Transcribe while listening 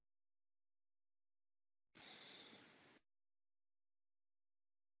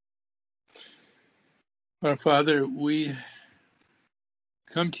Our Father, we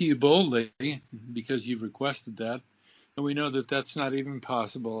come to you boldly because you've requested that, and we know that that's not even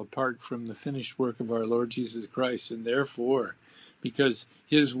possible apart from the finished work of our Lord Jesus Christ, and therefore, because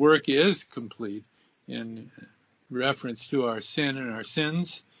his work is complete in reference to our sin and our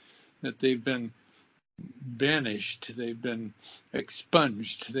sins, that they've been banished, they've been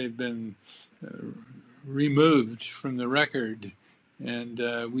expunged, they've been removed from the record, and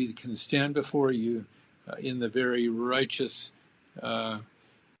we can stand before you in the very righteous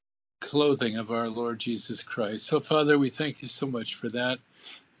clothing of our Lord Jesus Christ. So, Father, we thank you so much for that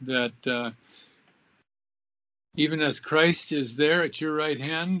even as Christ is there at your right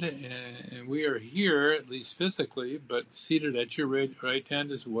hand, and we are here, at least physically, but seated at your right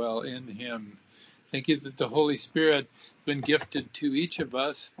hand as well in him. Thank you that the Holy Spirit has been gifted to each of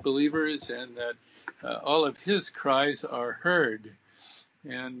us, believers, and that all of his cries are heard.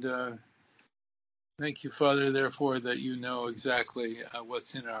 And thank you, Father, therefore, that you know exactly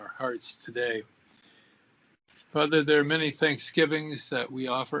what's in our hearts today. Father, there are many thanksgivings that we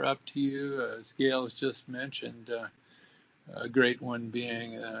offer up to you, as Gail has just mentioned, a great one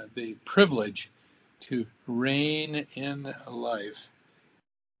being the privilege to reign in life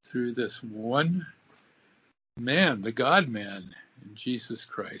through this one man, the God-man, Jesus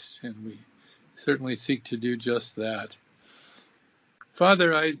Christ, and we certainly seek to do just that.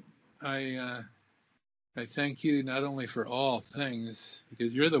 Father, I thank you not only for all things,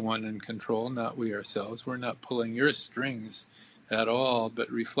 because you're the one in control, not we ourselves. We're not pulling your strings at all, but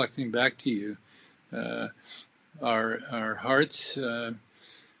reflecting back to you our heart's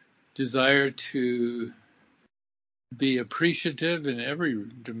desire to be appreciative in every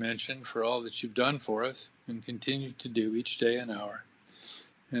dimension for all that you've done for us and continue to do each day and hour,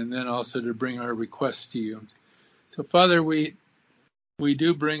 and then also to bring our requests to you. So, Father, we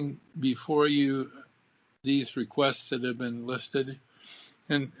do bring before you these requests that have been listed.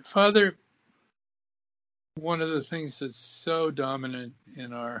 And Father, one of the things that's so dominant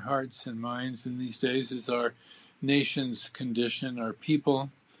in our hearts and minds in these days is our nation's condition, our people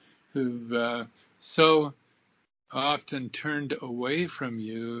who've so often turned away from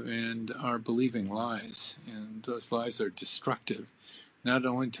you and are believing lies. And those lies are destructive, not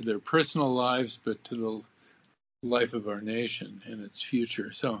only to their personal lives, but to the life of our nation and its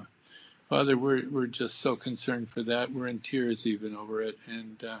future. So, Father, we're just so concerned for that. We're in tears even over it,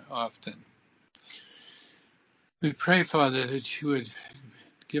 and often. We pray, Father, that you would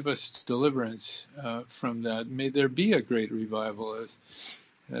give us deliverance from that. May there be a great revival,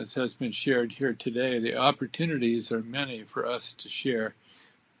 as has been shared here today. The opportunities are many for us to share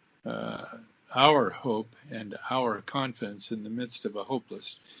our hope and our confidence in the midst of a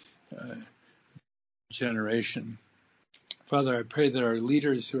hopeless generation. Father, I pray that our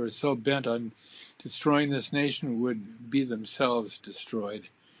leaders who are so bent on destroying this nation would be themselves destroyed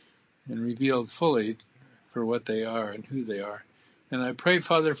and revealed fully for what they are and who they are. And I pray,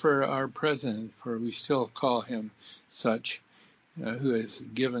 Father, for our president, for we still call him such, who has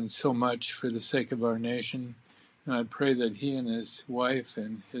given so much for the sake of our nation. And I pray that he and his wife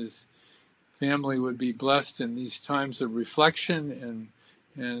and his family would be blessed in these times of reflection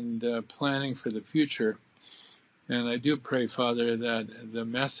and planning for the future. And I do pray, Father, that the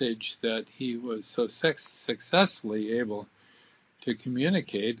message that he was so successfully able to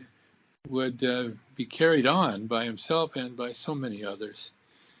communicate would be carried on by himself and by so many others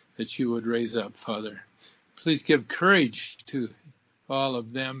that you would raise up, Father. Please give courage to all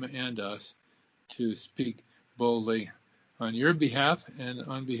of them and us to speak boldly on your behalf and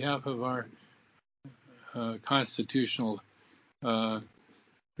on behalf of our constitutional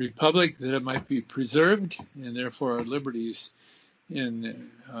republic, that it might be preserved, and therefore our liberties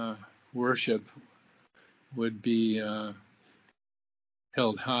in worship would be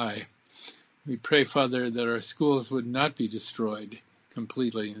held high. We pray, Father, that our schools would not be destroyed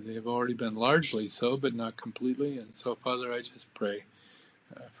completely. They have already been largely so, but not completely. And so, Father, I just pray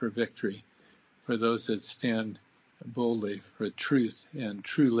for victory for those that stand boldly for truth and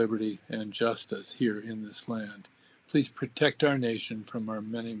true liberty and justice here in this land. Please protect our nation from our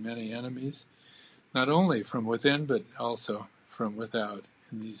many, many enemies, not only from within, but also from without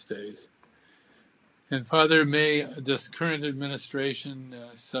in these days. And Father, may this current administration,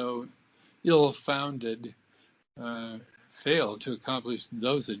 so ill-founded, fail to accomplish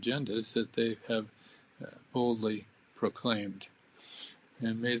those agendas that they have boldly proclaimed.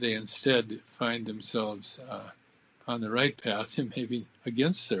 And may they instead find themselves on the right path, and maybe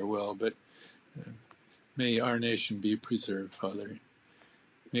against their will, but may our nation be preserved, Father.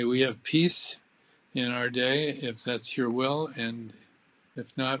 May we have peace in our day, if that's your will, and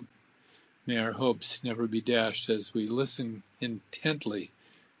if not, May our hopes never be dashed as we listen intently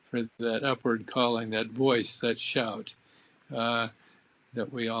for that upward calling, that voice, that shout that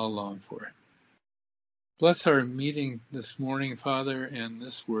we all long for. Bless our meeting this morning, Father, and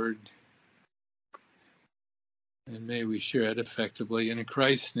this word, and may we share it effectively in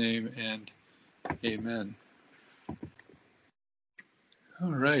Christ's name, and amen.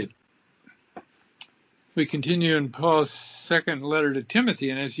 All right. We continue in Paul's second letter to Timothy,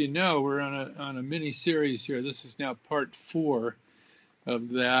 and as you know, we're on a mini series here. This is now part 4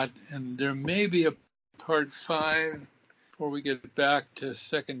 of that, and there may be a part 5 before we get back to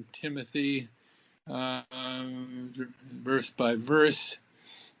 2 Timothy, verse by verse.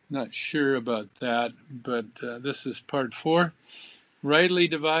 Not sure about that, but this is part 4. Rightly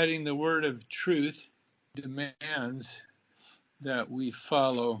dividing the word of truth demands that we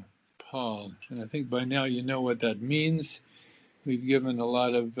follow Paul. And I think by now you know what that means. We've given a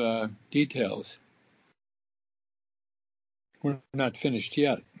lot of details. We're not finished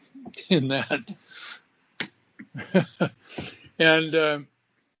yet in that. And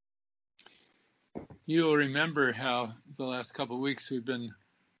you'll remember how the last couple of weeks we've been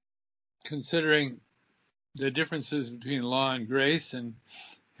considering the differences between law and grace, and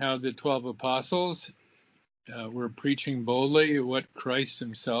how the 12 apostles were preaching boldly what Christ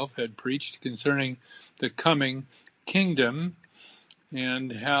himself had preached concerning the coming kingdom,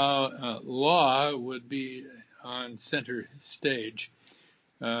 and how law would be on center stage.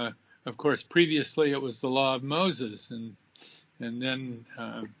 Of course, previously it was the law of Moses, and then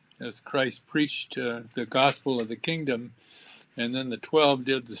as Christ preached the gospel of the kingdom, and then the 12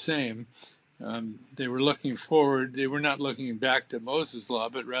 did the same. They were looking forward. They were not looking back to Moses' law,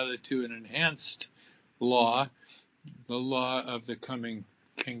 but rather to an enhanced law, the law of the coming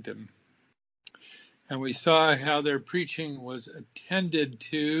kingdom. And we saw how their preaching was attended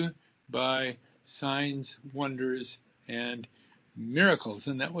to by signs, wonders, and miracles.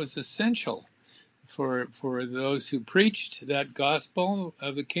 And that was essential for those who preached that gospel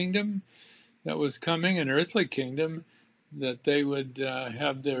of the kingdom that was coming, an earthly kingdom, that they would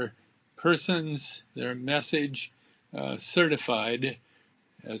have their persons, their message certified,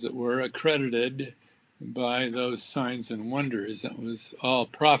 as it were, accredited by those signs and wonders. That was all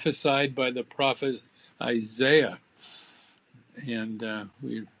prophesied by the prophet Isaiah. And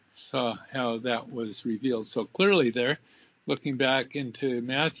we saw how that was revealed so clearly there, looking back into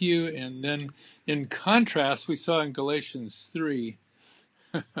Matthew. And then in contrast, we saw in Galatians 3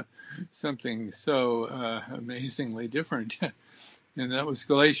 something so amazingly different. And that was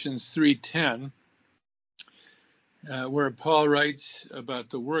Galatians 3:10, where Paul writes about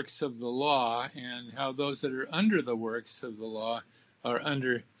the works of the law and how those that are under the works of the law are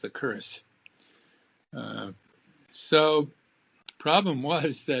under the curse. So problem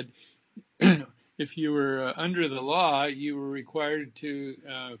was that if you were under the law, you were required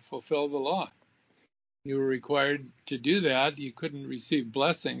to fulfill the law. You were required to do that. You couldn't receive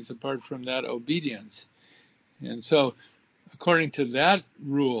blessings apart from that obedience. And so according to that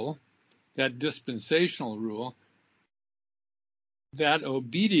rule, that dispensational rule, that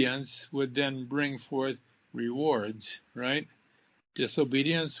obedience would then bring forth rewards, right?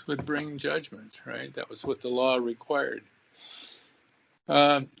 Disobedience would bring judgment, right? That was what the law required.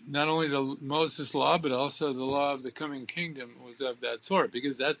 Not only the Moses law, but also the law of the coming kingdom was of that sort,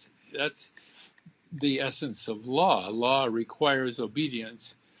 because that's the essence of law. Law requires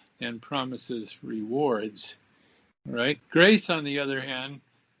obedience and promises rewards, right? Grace, on the other hand,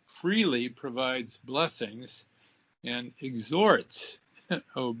 freely provides blessings and exhorts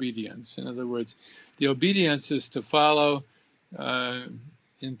obedience. In other words, the obedience is to follow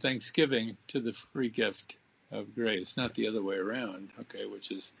in thanksgiving to the free gift of grace, not the other way around, okay,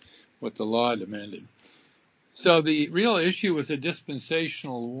 which is what the law demanded. So the real issue was a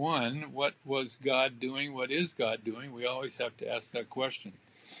dispensational one. What was God doing? What is God doing? We always have to ask that question.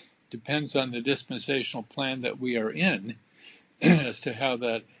 Depends on the dispensational plan that we are in as to how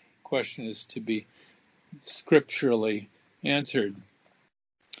that question is to be scripturally answered.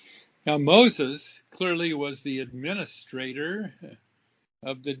 Now, Moses clearly was the administrator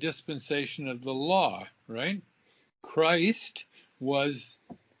of the dispensation of the law, right? Christ was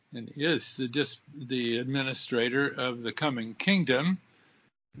and is the administrator of the coming kingdom,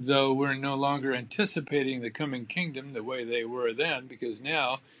 though we're no longer anticipating the coming kingdom the way they were then, because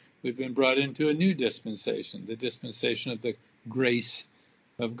now we've been brought into a new dispensation, the dispensation of the grace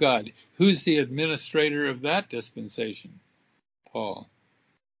of God. Who's the administrator of that dispensation? Paul,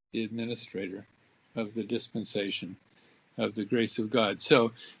 the administrator of the dispensation of the grace of God.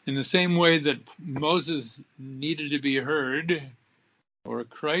 So in the same way that Moses needed to be heard or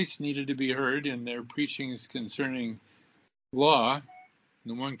Christ needed to be heard in their preachings concerning law.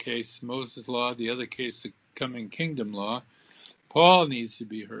 In one case, Moses' law, the other case, the coming kingdom law. Paul needs to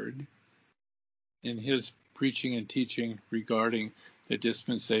be heard in his preaching and teaching regarding the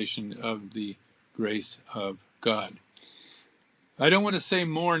dispensation of the grace of God. I don't want to say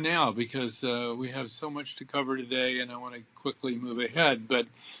more now because we have so much to cover today and I want to quickly move ahead, but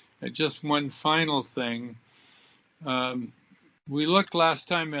just one final thing. We looked last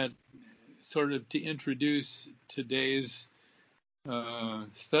time at sort of to introduce today's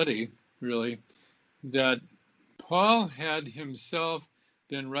study, really, that Paul had himself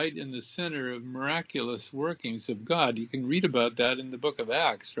been right in the center of miraculous workings of God. You can read about that in the book of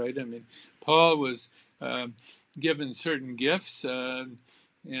Acts, right? I mean, Paul was given certain gifts, and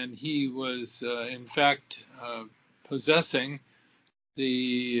he was, in fact, possessing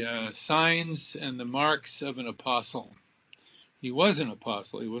the signs and the marks of an apostle. He was an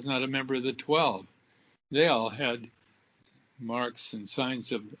apostle. He was not a member of the 12. They all had marks and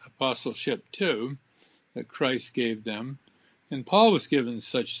signs of apostleship too, that Christ gave them. And Paul was given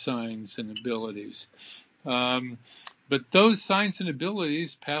such signs and abilities. But those signs and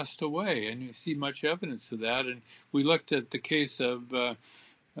abilities passed away, and you see much evidence of that. And we looked at the case of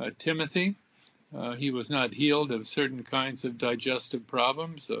Timothy. He was not healed of certain kinds of digestive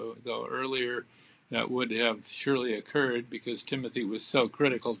problems, though earlier that would have surely occurred because Timothy was so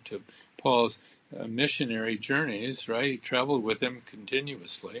critical to Paul's missionary journeys, right? He traveled with him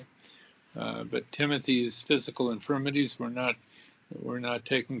continuously. But Timothy's physical infirmities were not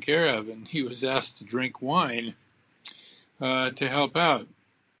taken care of, and he was asked to drink wine to help out.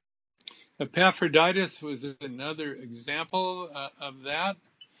 Epaphroditus was another example of that.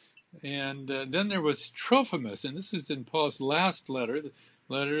 And then there was Trophimus, and this is in Paul's last letter,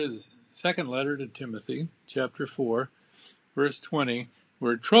 the second letter to Timothy, chapter 4, verse 20,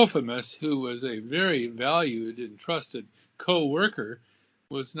 where Trophimus, who was a very valued and trusted co-worker,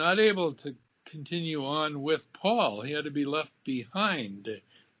 was not able to continue on with Paul. He had to be left behind.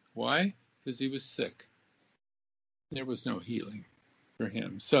 Why? Because he was sick. There was no healing for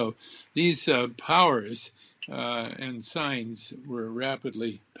him. So these powers and signs were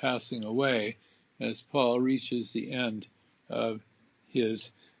rapidly passing away as Paul reaches the end of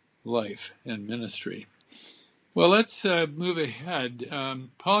his life and ministry. Well, let's move ahead.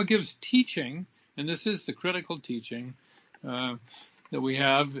 Paul gives teaching, and this is the critical teaching that we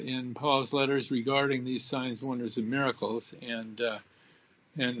have in Paul's letters regarding these signs, wonders, and miracles, and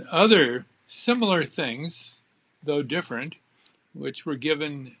other similar things, though different, which were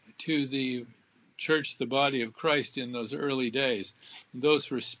given to the church, the body of Christ, in those early days. Those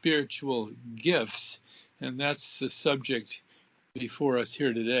were spiritual gifts, and that's the subject before us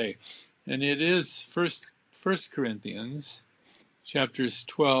here today. And it is First Corinthians, chapters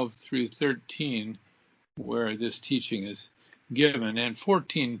 12 through 13, where this teaching is given, and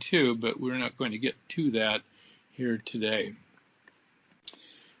 14 too, but we're not going to get to that here today.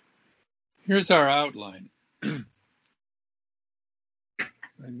 Here's our outline.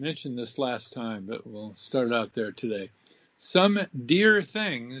 I mentioned this last time, but we'll start out there today. Some dear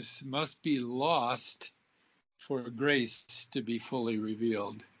things must be lost for grace to be fully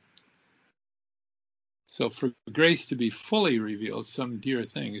revealed. So for grace to be fully revealed, some dear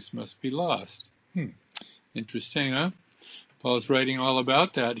things must be lost. Interesting, huh? Paul's writing all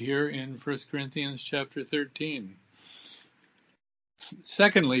about that here in 1 Corinthians chapter 13.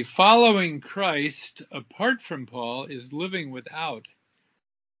 Secondly, following Christ apart from Paul is living without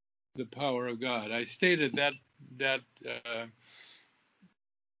the power of God. I stated that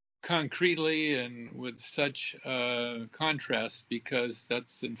concretely and with such contrast because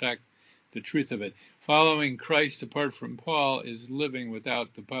that's in fact the truth of it. Following Christ apart from Paul is living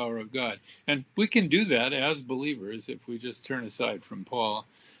without the power of God. And we can do that as believers if we just turn aside from Paul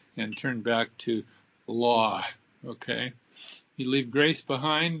and turn back to law, okay? You leave grace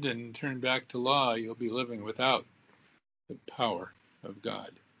behind and turn back to law, you'll be living without the power of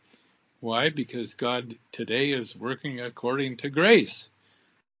God. Why? Because God today is working according to grace,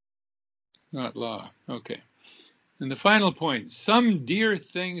 not law. Okay. And the final point, some dear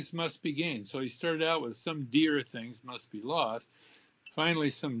things must be gained. So he started out with some dear things must be lost. Finally,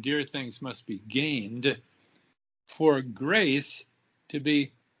 some dear things must be gained for grace to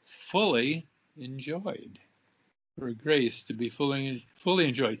be fully enjoyed. For grace to be fully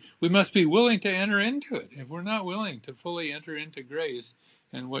enjoyed. We must be willing to enter into it. If we're not willing to fully enter into grace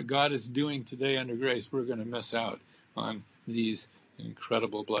and what God is doing today under grace, we're going to miss out on these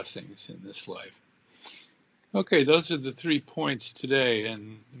incredible blessings in this life. Okay, those are the 3 points today,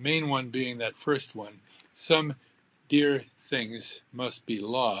 and the main one being that first one. Some dear things must be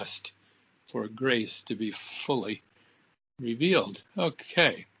lost for grace to be fully revealed.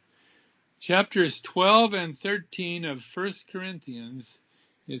 Okay. Chapters 12 and 13 of 1 Corinthians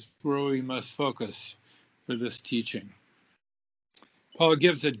is where we must focus for this teaching. Paul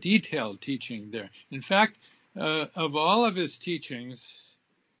gives a detailed teaching there. In fact, of all of his teachings,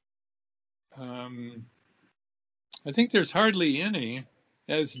 I think there's hardly any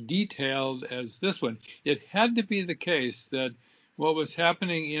as detailed as this one. It had to be the case that what was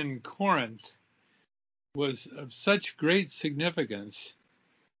happening in Corinth was of such great significance,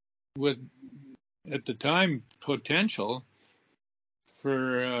 with, at the time, potential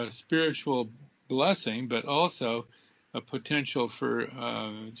for spiritual blessing, but also a potential for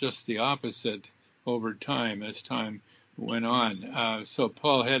just the opposite over time as time went on. So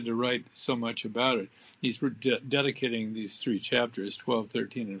Paul had to write so much about it. He's dedicating these three chapters, 12,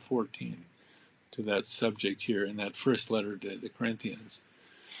 13, and 14, to that subject here in that first letter to the Corinthians.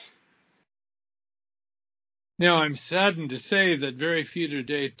 Now, I'm saddened to say that very few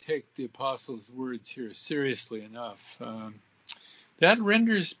today take the apostles' words here seriously enough. That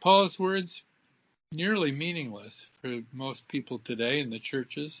renders Paul's words nearly meaningless for most people today in the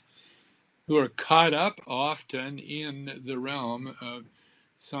churches, who are caught up often in the realm of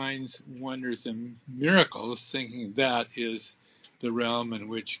signs, wonders, and miracles, thinking that is the realm in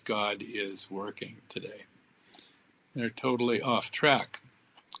which God is working today. They're totally off track,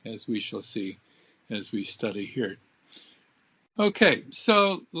 as we shall see as we study here. Okay,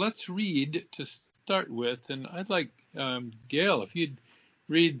 so let's read to start with, and I'd like Gail, if you'd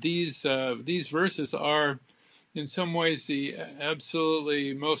read these verses are in some ways the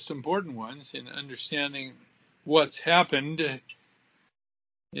absolutely most important ones in understanding what's happened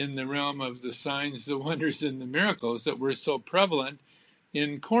in the realm of the signs, the wonders, and the miracles that were so prevalent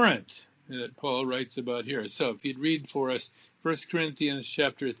in Corinth that Paul writes about here. So if you'd read for us 1 Corinthians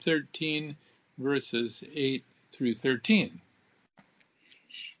chapter 13, verses 8 through 13.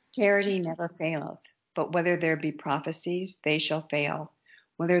 Charity never faileth, but whether there be prophecies, they shall fail.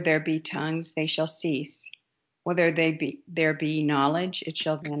 Whether there be tongues, they shall cease. Whether there be knowledge, it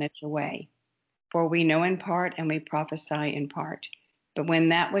shall vanish away. For we know in part, and we prophesy in part. But when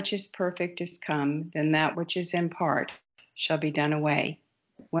that which is perfect is come, then that which is in part shall be done away.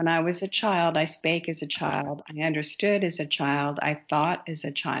 When I was a child, I spake as a child, I understood as a child, I thought as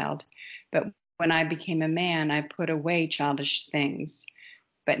a child. But when I became a man, I put away childish things.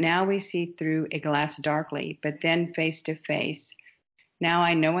 But now we see through a glass darkly, but then face to face. Now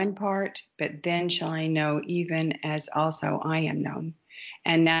I know in part, but then shall I know even as also I am known.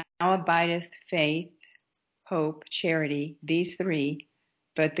 And now abideth faith, hope, charity, these three,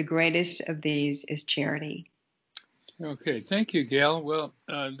 but the greatest of these is charity. Okay, thank you, Gail. Well,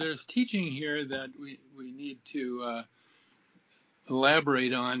 there's teaching here that we need to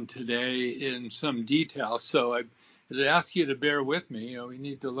elaborate on today in some detail. So I'd ask you to bear with me. We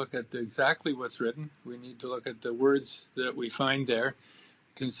need to look at exactly what's written. We need to look at the words that we find there,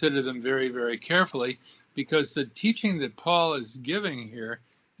 consider them very, very carefully, because the teaching that Paul is giving here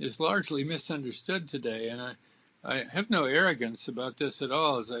is largely misunderstood today. And I have no arrogance about this at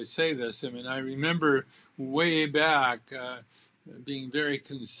all as I say this. I mean, I remember way back being very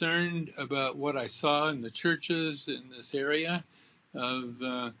concerned about what I saw in the churches in this area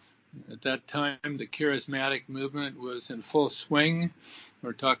of at that time, the charismatic movement was in full swing.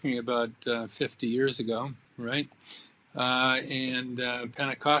 We're talking about 50 years ago, right? And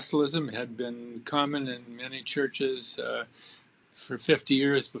Pentecostalism had been common in many churches for 50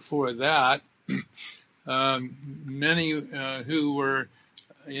 years before that. Many who were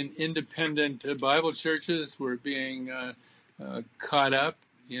in independent Bible churches were being caught up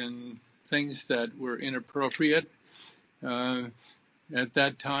in things that were inappropriate at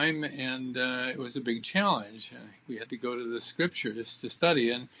that time, and it was a big challenge. We had to go to the scriptures to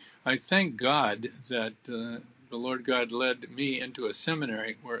study, and I thank God that the Lord God led me into a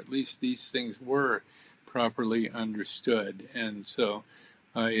seminary where at least these things were properly understood. And so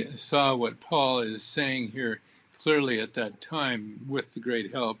I saw what Paul is saying here clearly at that time with the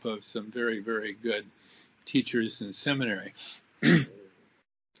great help of some very, very good teachers in seminary.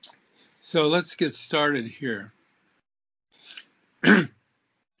 So let's get started here.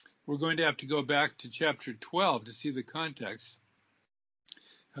 We're going to have to go back to chapter 12 to see the context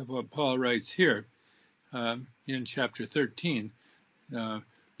of what Paul writes here in chapter 13,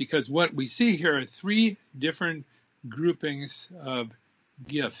 because what we see here are three different groupings of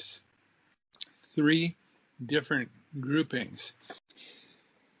gifts. Three different groupings.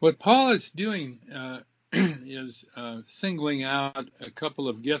 What Paul is doing is singling out a couple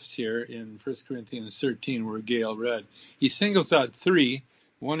of gifts here in 1 Corinthians 13, where Gail read. He singles out three.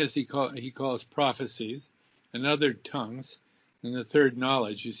 One is he calls prophecies, another tongues, and the third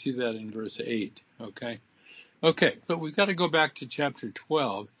knowledge. You see that in verse 8. Okay, but we've got to go back to chapter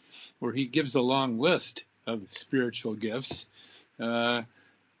 12, where he gives a long list of spiritual gifts, and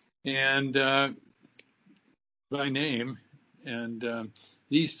by name, and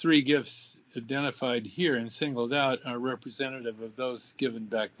these three gifts identified here and singled out are representative of those given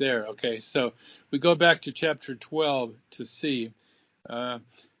back there. Okay, so we go back to chapter 12 to see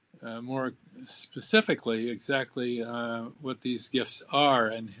more specifically exactly what these gifts are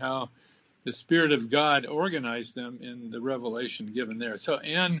and how the Spirit of God organized them in the revelation given there. So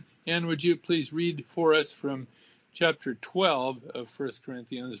Anne, would you please read for us from chapter 12 of 1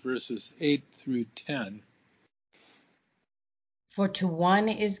 Corinthians, verses 8 through 10. For to one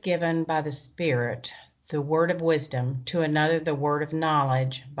is given by the Spirit the word of wisdom, to another the word of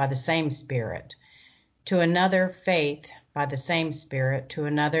knowledge by the same Spirit, to another faith by the same Spirit, to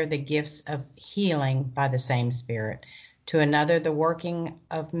another the gifts of healing by the same Spirit, to another the working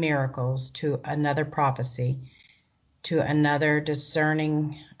of miracles, to another prophecy, to another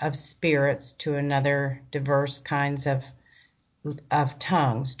discerning of spirits, to another diverse kinds of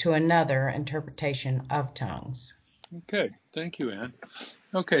tongues, to another interpretation of tongues. Okay, thank you, Anne.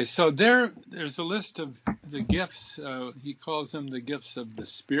 Okay, so there's a list of the gifts. He calls them the gifts of the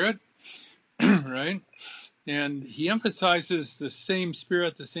Spirit, right? And he emphasizes the same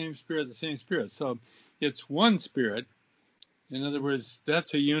Spirit, the same Spirit, the same Spirit. So it's one Spirit. In other words,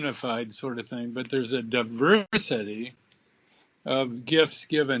 that's a unified sort of thing, but there's a diversity of gifts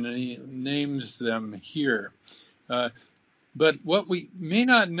given, and he names them here. But what we may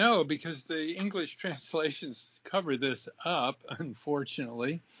not know, because the English translations cover this up,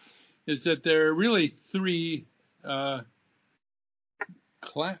 unfortunately, is that there are really three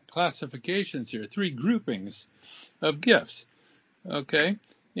classifications here, three groupings of gifts. Okay,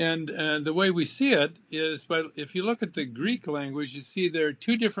 and the way we see it is, if you look at the Greek language, you see there are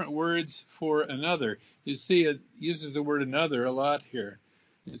two different words for another. You see it uses the word another a lot here.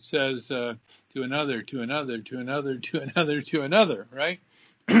 It says to another, to another, to another, to another, to another, right?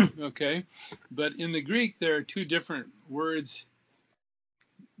 Okay, but in the Greek there are two different words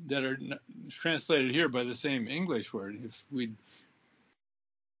that are translated here by the same English word. If we'd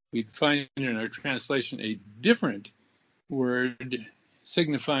find in our translation a different word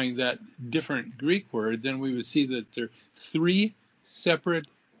signifying that different Greek word, then we would see that there are three separate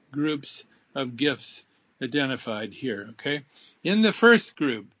groups of gifts identified here, okay? In the first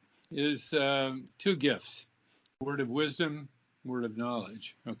group is two gifts, word of wisdom, word of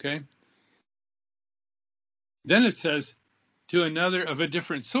knowledge, okay? Then it says, to another of a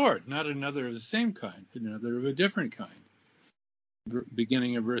different sort, not another of the same kind, another of a different kind,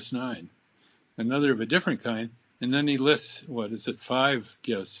 beginning of verse 9. Another of a different kind, and then he lists, 5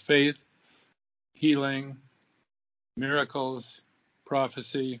 gifts: faith, healing, miracles,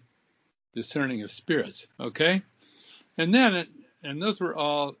 prophecy, discerning of spirits, okay? And those were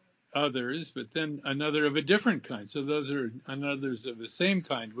all others, but then another of a different kind. So those are others of the same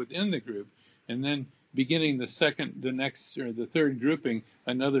kind within the group. And then beginning the third grouping,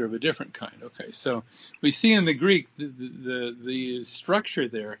 another of a different kind. Okay, so we see in the Greek the structure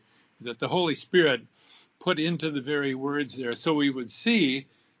there that the Holy Spirit put into the very words there. So we would see,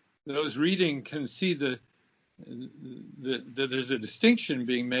 those reading can see that there's a distinction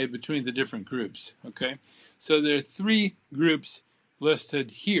being made between the different groups, okay? So there are three groups listed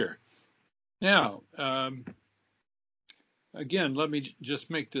here. Now, again, let me just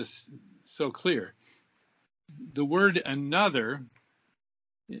make this so clear. The word another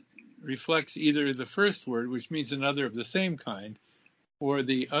reflects either the first word, which means another of the same kind, or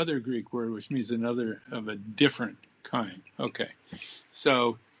the other Greek word, which means another of a different kind. Okay,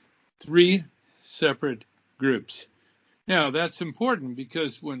 so three separate groups. Now, that's important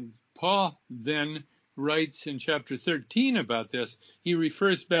because when Paul then writes in chapter 13 about this, he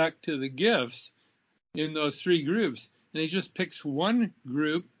refers back to the gifts in those three groups, and he just picks one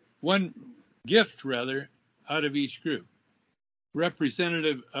gift out of each group,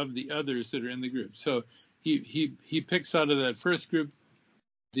 representative of the others that are in the group. So he picks out of that first group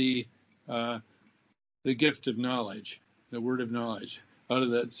the gift of knowledge, the word of knowledge. Out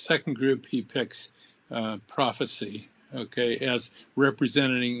of that second group, he picks prophecy, okay, as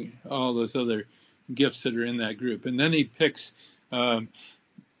representing all those other gifts that are in that group. And then he picks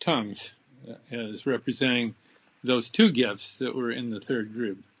tongues as representing those two gifts that were in the third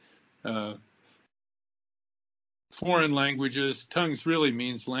group. foreign languages. Tongues really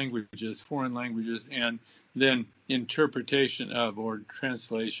means languages, foreign languages, and then interpretation of or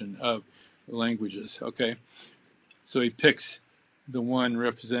translation of languages. Okay, so he picks the one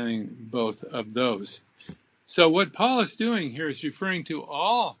representing both of those. So what Paul is doing here is referring to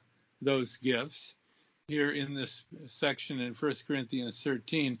all those gifts here in this section in 1 Corinthians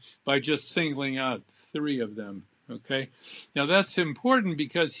 13 by just singling out 3 of them. Okay, now that's important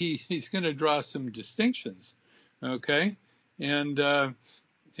because he's going to draw some distinctions. Okay, and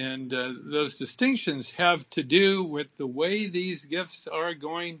those distinctions have to do with the way these gifts are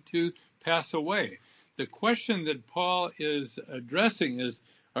going to pass away. The question that Paul is addressing is,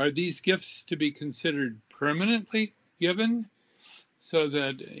 are these gifts to be considered permanently given, so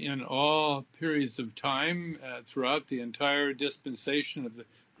that in all periods of time, throughout the entire dispensation of the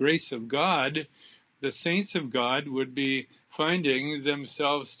grace of God, the saints of God would be finding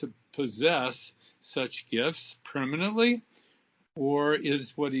themselves to possess such gifts permanently? Or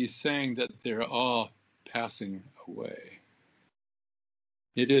is what he's saying that they're all passing away?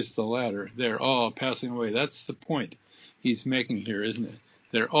 It is the latter. They're all passing away. That's the point he's making here, isn't it?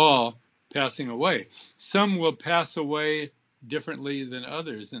 They're all passing away. Some will pass away differently than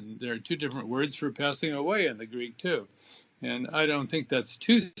others, and there are 2 different words for passing away in the Greek too. And I don't think that's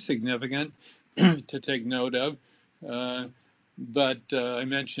too significant to take note of, but I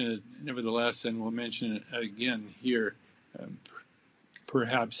mentioned it nevertheless, and we'll mention it again here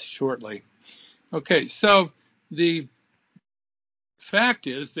perhaps shortly. Okay, so the fact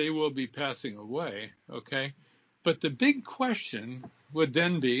is they will be passing away, okay? But the big question would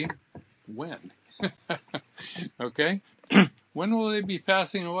then be, when? Okay? When will they be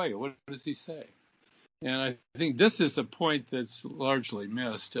passing away? What does he say? And I think this is a point that's largely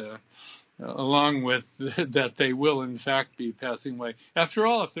missed, along with that they will in fact be passing away. After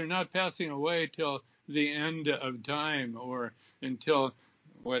all, if they're not passing away till the end of time or until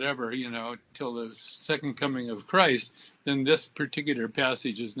whatever, till the second coming of Christ, then this particular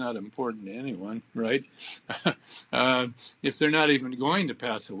passage is not important to anyone, right? If they're not even going to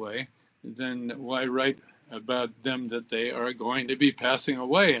pass away, then why write about them that they are going to be passing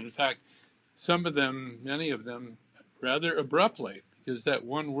away? In fact, some of them, many of them, rather abruptly, because that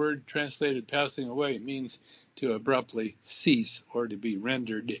one word translated passing away means to abruptly cease or to be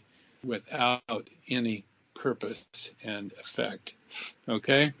rendered without any purpose and effect.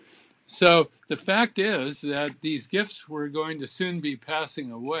 Okay? So the fact is that these gifts were going to soon be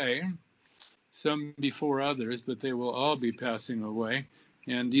passing away, some before others, but they will all be passing away.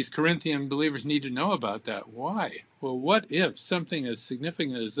 And these Corinthian believers need to know about that. Why? Well, what if something as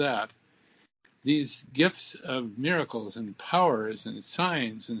significant as that, these gifts of miracles and powers and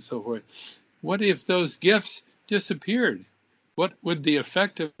signs and so forth, what if those gifts disappeared? What would the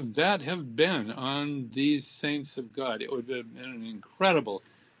effect of that have been on these saints of God? It would have been an incredible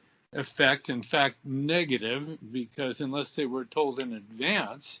effect, in fact, negative, because unless they were told in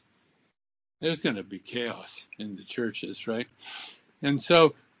advance, there's going to be chaos in the churches, right? And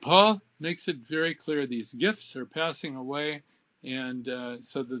so Paul makes it very clear these gifts are passing away, and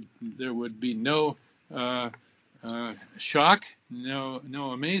so that there would be no shock,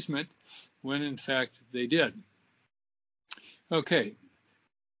 no amazement, when in fact they did. Okay,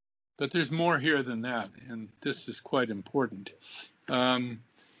 but there's more here than that, and this is quite important.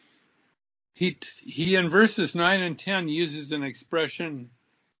 He in verses 9 and 10 uses an expression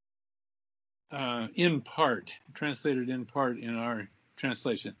in part, translated in part in our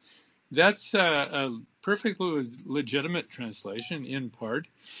translation. That's a perfectly legitimate translation, in part.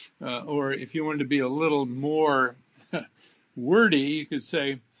 Or if you wanted to be a little more wordy, you could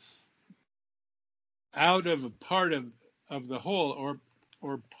say out of a part of the whole,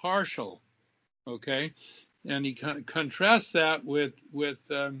 or partial. Okay, and he contrasts that with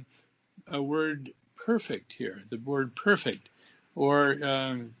a word perfect here, the word perfect, or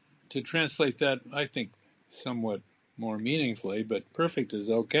to translate that, I think, somewhat more meaningfully, but perfect is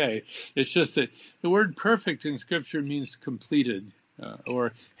okay. It's just that the word perfect in Scripture means completed,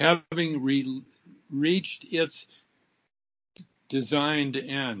 or having reached its designed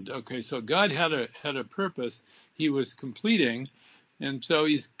end. Okay, so God had a purpose he was completing, and so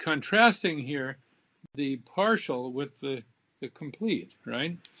he's contrasting here the partial with the complete,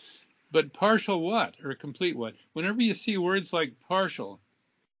 right? But partial what, or complete what? Whenever you see words like partial,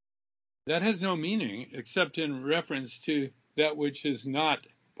 that has no meaning except in reference to that which is not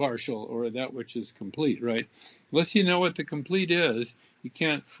partial or that which is complete, right? Unless you know what the complete is, you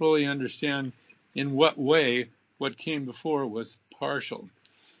can't fully understand in what way what came before was partial.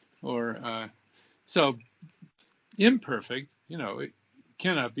 Or so imperfect,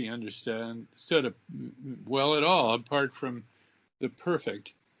 cannot be understood well at all apart from the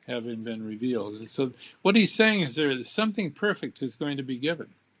perfect having been revealed. And so what he's saying is there something perfect is going to be given.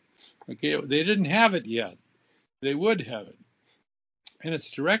 Okay, they didn't have it yet. They would have it. And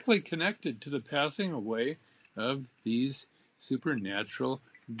it's directly connected to the passing away of these supernatural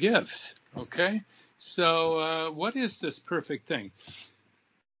gifts. Okay, so what is this perfect thing?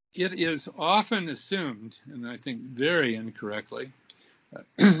 It is often assumed, and I think very incorrectly,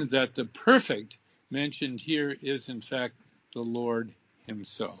 that the perfect mentioned here is in fact the Lord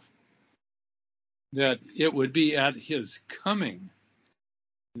himself. That it would be at his coming,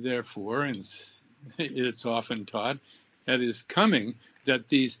 therefore, and it's often taught, at his coming, that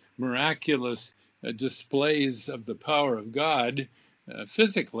these miraculous displays of the power of God,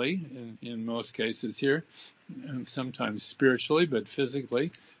 physically, in most cases here, sometimes spiritually, but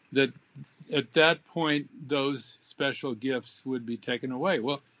physically, that at that point those special gifts would be taken away.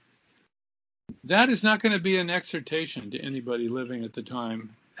 Well, that is not going to be an exhortation to anybody living at the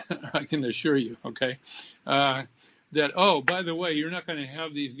time, I can assure you, okay? That, oh, by the way, you're not going to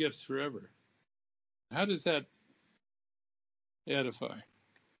have these gifts forever. How does that edify?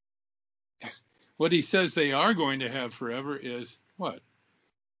 What he says they are going to have forever is what?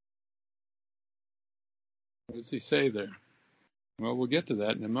 What does he say there? Well, we'll get to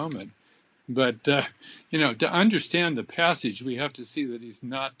that in a moment. But, to understand the passage, we have to see that he's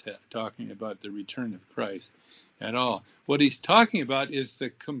not talking about the return of Christ at all. What he's talking about is the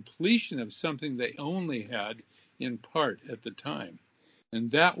completion of something they only had in part at the time. And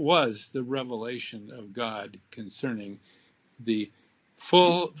that was the revelation of God concerning the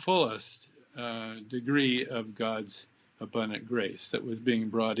fullest degree of God's abundant grace that was being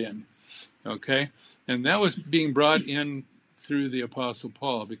brought in. Okay? And that was being brought in through the Apostle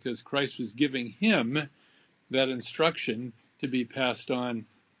Paul, because Christ was giving him that instruction to be passed on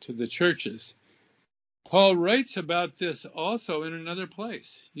to the churches. Paul writes about this also in another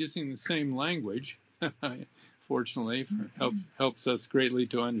place, using the same language, fortunately, helps us greatly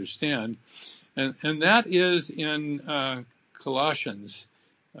to understand. And that is in Colossians.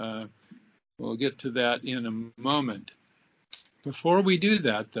 We'll get to that in a moment. Before we do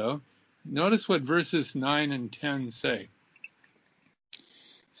that, though, notice what verses 9 and 10 say.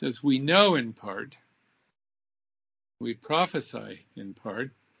 It says, we know in part, we prophesy in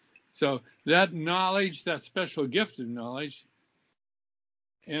part. So that knowledge, that special gift of knowledge,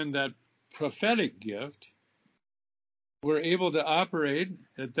 and that prophetic gift were able to operate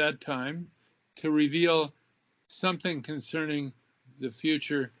at that time to reveal something concerning the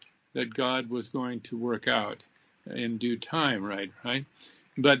future that God was going to work out in due time, right?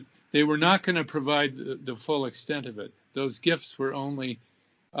 But they were not going to provide the full extent of it. Those gifts were only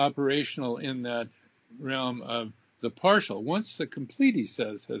operational in that realm of the partial. Once the complete, he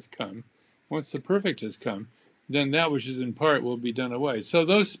says, has come, once the perfect has come, then that which is in part will be done away. So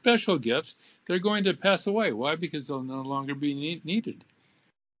those special gifts, they're going to pass away. Why? Because they'll no longer be needed.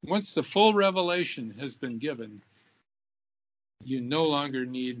 Once the full revelation has been given, you no longer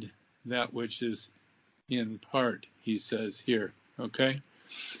need that which is in part, he says here. Okay?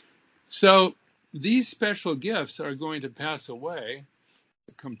 So these special gifts are going to pass away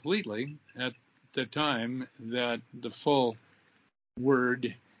completely at the time that the full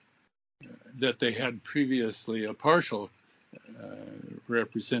word that they had previously a partial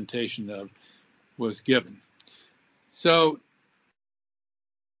representation of was given. So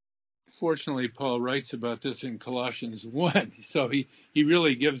fortunately, Paul writes about this in Colossians 1. So he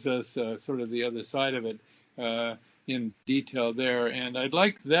really gives us sort of the other side of it in detail there. And I'd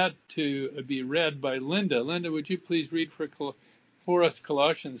like that to be read by Linda. Linda, would you please read for us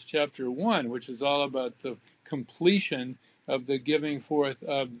Colossians chapter 1, which is all about the completion of the giving forth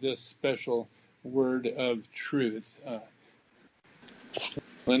of this special word of truth.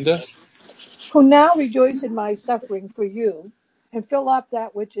 Linda? Who now rejoice in my suffering for you, and fill up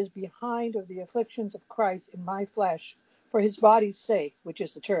that which is behind of the afflictions of Christ in my flesh, for his body's sake, which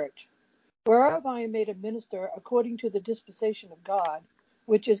is the church. Whereof I am made a minister according to the dispensation of God,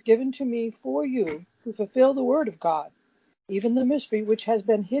 which is given to me for you, to fulfill the word of God, even the mystery which has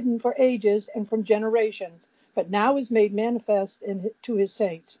been hidden for ages and from generations, but now is made manifest to his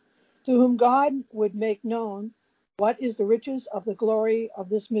saints, to whom God would make known what is the riches of the glory of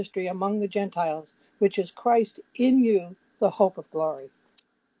this mystery among the Gentiles, which is Christ in you, the hope of glory.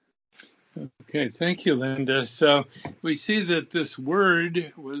 Okay, thank you, Linda. So we see that this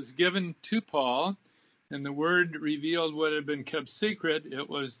word was given to Paul, and the word revealed what had been kept secret. It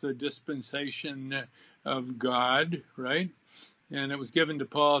was the dispensation of God, right? and it was given to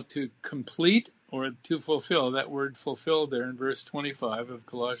Paul to complete or to fulfill. That word fulfill there in verse 25 of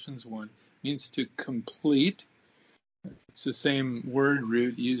Colossians 1 means to complete. It's the same word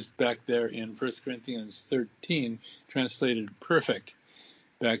root used back there in 1 Corinthians 13, translated perfect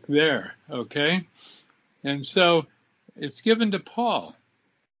back there, okay? And so it's given to Paul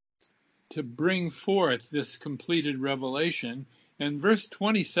to bring forth this completed revelation. And verse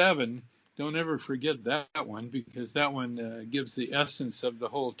 27, don't ever forget that one, because that one gives the essence of the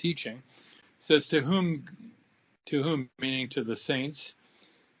whole teaching. It says, to whom, meaning to the saints,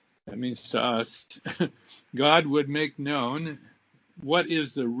 that means to us, God would make known what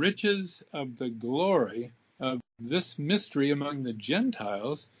is the riches of the glory of this mystery among the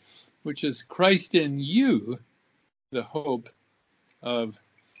Gentiles, which is Christ in you, the hope of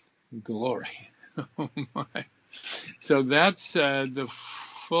glory. Oh my. So that's the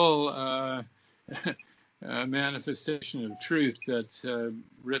full manifestation of truth that's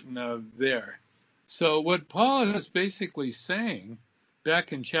written of there. So what Paul is basically saying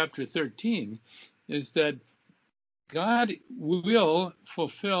back in chapter 13 is that God will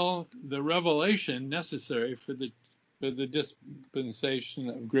fulfill the revelation necessary for the dispensation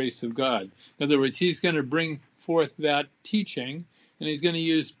of grace of God. In other words, he's going to bring forth that teaching, and he's going to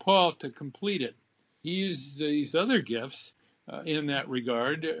use Paul to complete it. He used these other gifts in that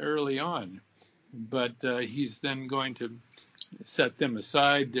regard early on, but he's then going to set them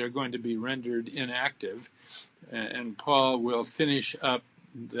aside. They're going to be rendered inactive, and Paul will finish up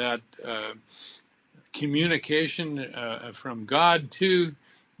that communication from God to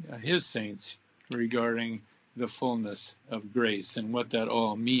his saints regarding the fullness of grace and what that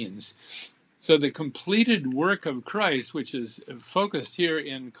all means. So the completed work of Christ, which is focused here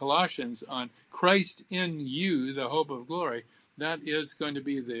in Colossians on Christ in you, the hope of glory, that is going to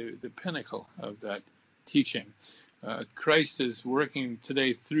be the pinnacle of that teaching. Christ is working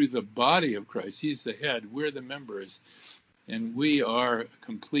today through the body of Christ. He's the head. We're the members. And we are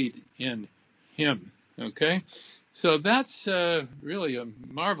complete in him. Okay? So that's really a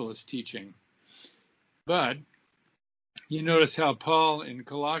marvelous teaching. But you notice how Paul in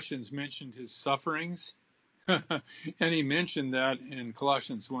Colossians mentioned his sufferings? And he mentioned that in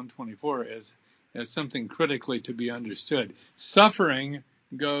Colossians 1:24 as something critically to be understood. Suffering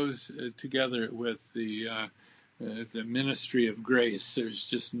goes together with the ministry of grace. There's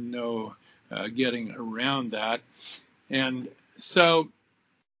just no getting around that. And so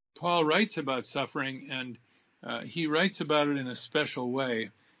Paul writes about suffering, and he writes about it in a special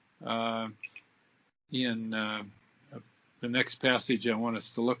way in the next passage I want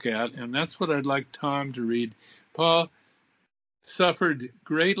us to look at, and that's what I'd like Tom to read. Paul suffered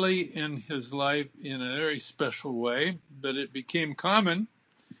greatly in his life in a very special way, but it became common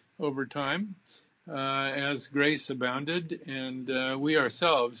over time as grace abounded, and we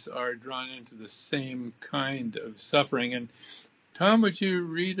ourselves are drawn into the same kind of suffering. And Tom, would you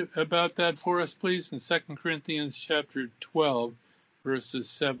read about that for us, please, in 2 Corinthians chapter 12, verses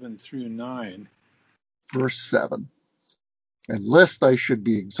 7 through 9. Verse 7. And lest I should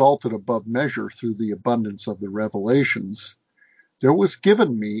be exalted above measure through the abundance of the revelations, there was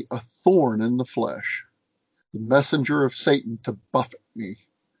given me a thorn in the flesh, the messenger of Satan to buffet me,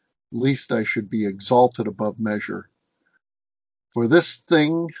 lest I should be exalted above measure. For this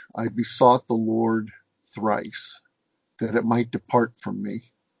thing I besought the Lord thrice, that it might depart from me.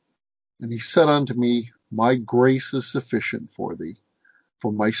 And he said unto me, My grace is sufficient for thee,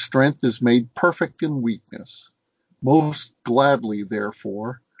 for my strength is made perfect in weakness. Most gladly,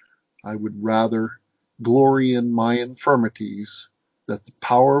 therefore, I would rather glory in my infirmities, that the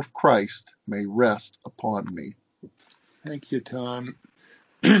power of Christ may rest upon me. Thank you, Tom.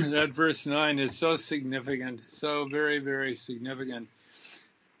 That verse 9 is so significant, so very, very significant.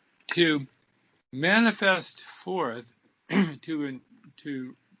 To manifest forth, to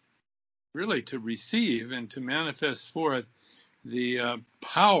receive and to manifest forth the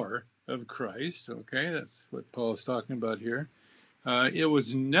power of Christ, okay, that's what Paul is talking about here. It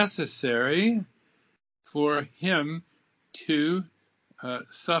was necessary for him to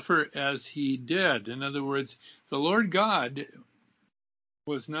suffer as he did. In other words, the Lord God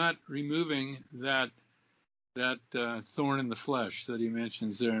was not removing that thorn in the flesh that he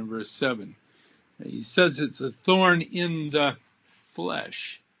mentions there in verse 7. He says it's a thorn in the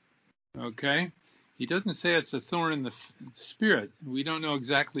flesh, okay? He doesn't say it's a thorn in the spirit. We don't know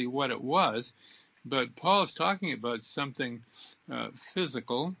exactly what it was, but Paul is talking about something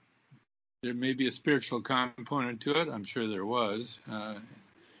physical. There may be a spiritual component to it. I'm sure there was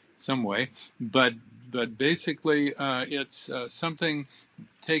some way, but basically it's something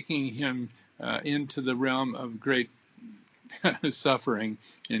taking him into the realm of great suffering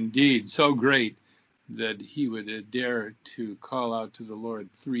indeed, so great that he would dare to call out to the Lord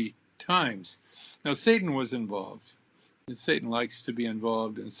 3 times. Now, Satan was involved. And Satan likes to be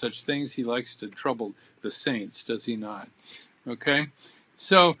involved in such things. He likes to trouble the saints, does he not? Okay?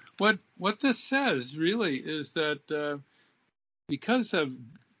 So what this says really is that because of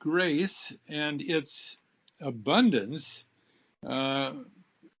grace and its abundance, there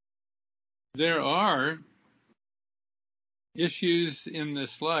are issues in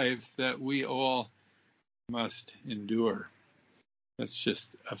this life that we all must endure. That's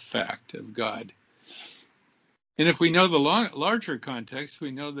just a fact of God. And if we know the larger context,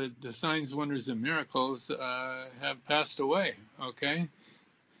 we know that the signs, wonders, and miracles have passed away, okay?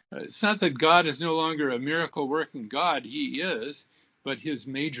 It's not that God is no longer a miracle-working God. He is, but his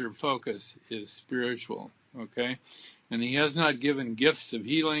major focus is spiritual, okay? And he has not given gifts of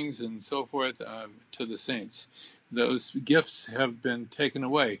healings and so forth to the saints. Those gifts have been taken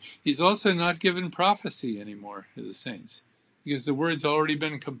away. He's also not given prophecy anymore to the saints because the word's already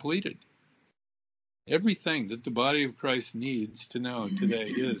been completed. Everything that the body of Christ needs to know today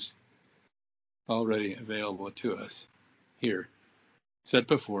is already available to us here, set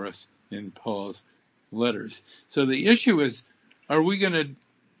before us in Paul's letters. So the issue is, are we going to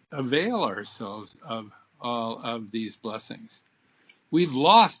avail ourselves of all of these blessings? We've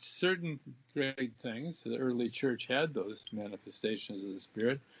lost certain great things. The early church had those manifestations of the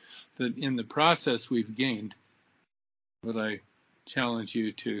Spirit, that in the process we've gained what I challenge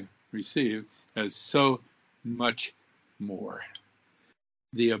you to receive as so much more.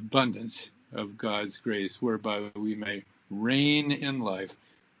 The abundance of God's grace, whereby we may reign in life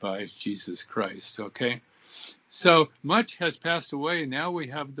by Jesus Christ, okay? So much has passed away. Now we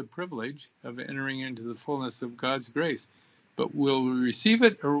have the privilege of entering into the fullness of God's grace. But will we receive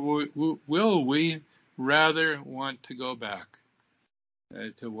it, or will we rather want to go back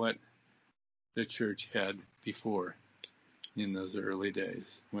to what the church had before in those early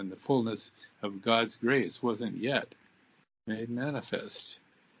days, when the fullness of God's grace wasn't yet made manifest?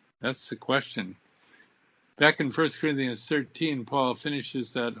 That's the question. Back in 1 Corinthians 13, Paul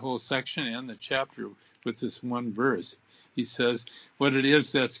finishes that whole section and the chapter with this one verse. He says, what it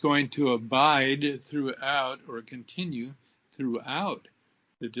is that's going to abide throughout or continue throughout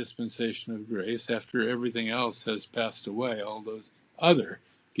the dispensation of grace after everything else has passed away, all those other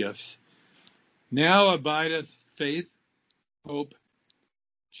gifts. Now abideth faith, hope,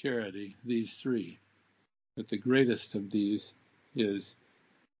 charity, these 3. But the greatest of these is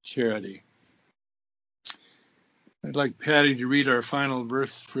charity. I'd like Patty to read our final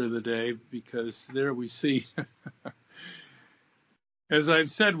verse for the day, because there we see, as I've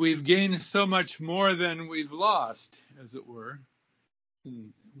said, we've gained so much more than we've lost, as it were,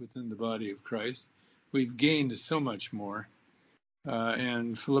 within the body of Christ. We've gained so much more.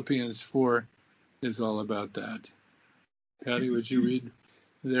 And Philippians 4 is all about that. Patty, would you read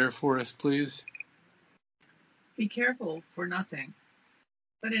there for us, please? Be careful for nothing,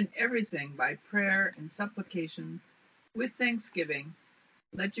 but in everything by prayer and supplication, with thanksgiving,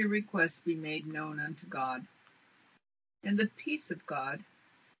 let your requests be made known unto God. And the peace of God,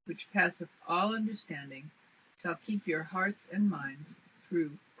 which passeth all understanding, shall keep your hearts and minds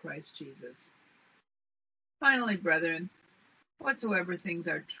through Christ Jesus. Finally, brethren, whatsoever things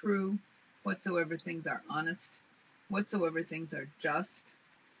are true, whatsoever things are honest, whatsoever things are just,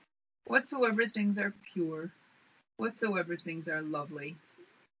 whatsoever things are pure, whatsoever things are lovely,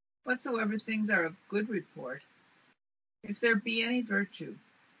 whatsoever things are of good report, if there be any virtue,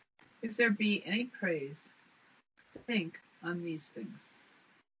 if there be any praise, think on these things.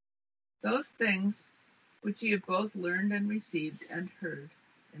 Those things which ye have both learned and received and heard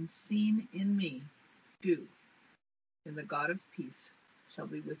and seen in me, do, and the God of peace shall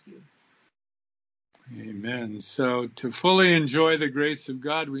be with you. Amen. So to fully enjoy the grace of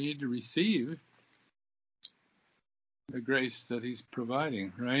God, we need to receive the grace that he's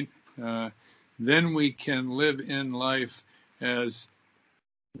providing, right? Then we can live in life as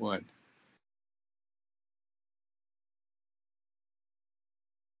what?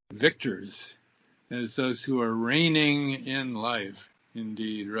 Victors, as those who are reigning in life,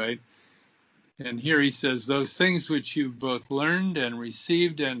 indeed, right? And here he says, those things which you've both learned and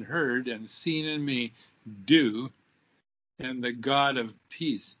received and heard and seen in me, do, and the God of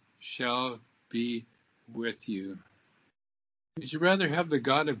peace shall be with you. Would you rather have the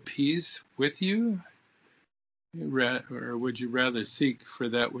God of peace with you? Or would you rather seek for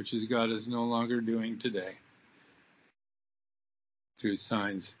that which God is no longer doing today through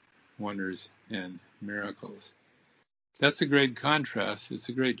signs, wonders, and miracles? That's a great contrast. It's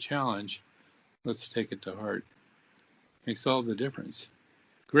a great challenge. Let's take it to heart. Makes all the difference.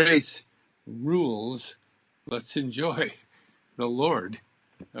 Grace rules. Let's enjoy the Lord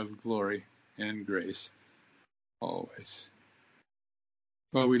of glory and grace always.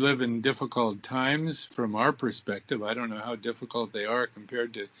 Well, we live in difficult times from our perspective. I don't know how difficult they are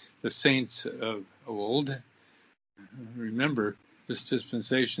compared to the saints of old. Remember, this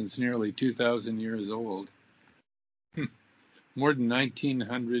dispensation is nearly 2,000 years old. More than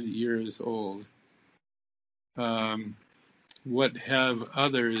 1,900 years old. What have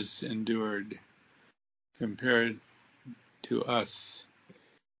others endured compared to us?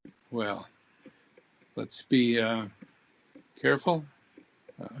 Well, let's be careful,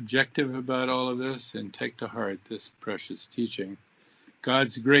 objective about all of this, and take to heart this precious teaching.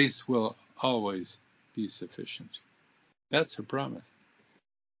 God's grace will always be sufficient. That's a promise.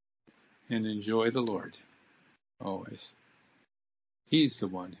 And enjoy the Lord always. He's the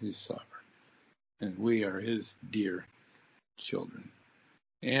one who's sovereign, and we are his dear children.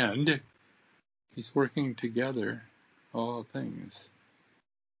 And he's working together all things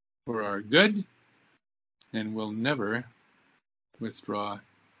for our good, and will never withdraw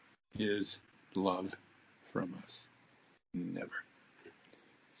his love from us. Never.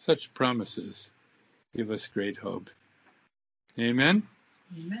 Such promises give us great hope. Amen?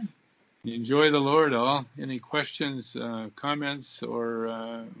 Amen. Enjoy the Lord all. Any questions, comments,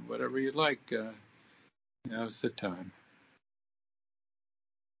 or whatever you'd like, now's the time.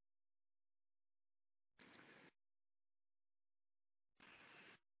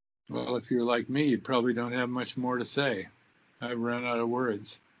 Well, if you're like me, you probably don't have much more to say. I've run out of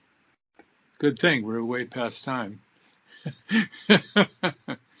words. Good thing, we're way past time.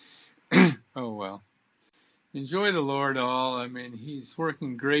 Oh, well. Enjoy the Lord all. I mean, he's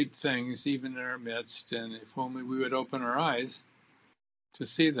working great things even in our midst, and if only we would open our eyes to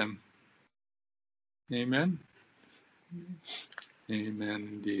see them. Amen? Amen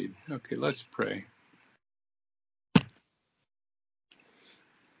indeed. Okay, let's pray.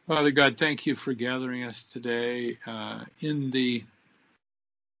 Father God, thank you for gathering us today in the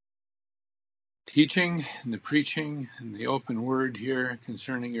teaching, and the preaching, and the open word here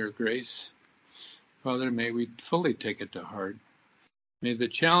concerning your grace. Father, may we fully take it to heart. May the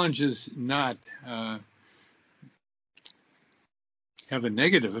challenges not have a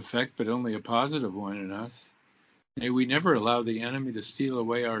negative effect, but only a positive one in us. May we never allow the enemy to steal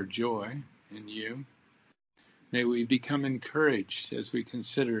away our joy in you. May we become encouraged as we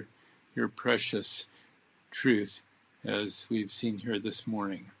consider your precious truth, as we've seen here this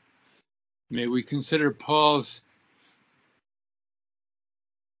morning. May we consider Paul's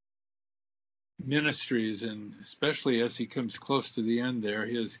ministries, and especially as he comes close to the end there,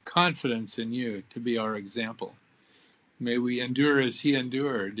 his confidence in you to be our example. May we endure as he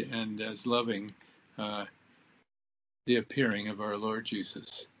endured, and as loving the appearing of our Lord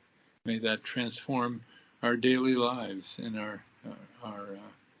Jesus. May that transform our daily lives and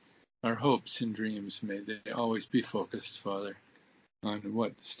our hopes and dreams. May they always be focused, Father, on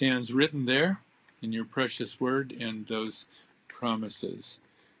what stands written there in your precious word and those promises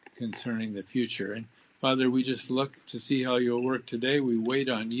concerning the future. And Father, we just look to see how you'll work today. We wait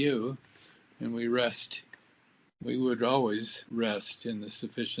on you, and we rest. We would always rest in the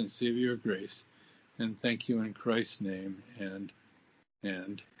sufficiency of your grace. And thank you in Christ's name, and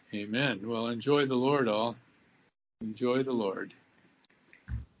amen. Well, enjoy the Lord all. Enjoy the Lord.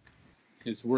 His word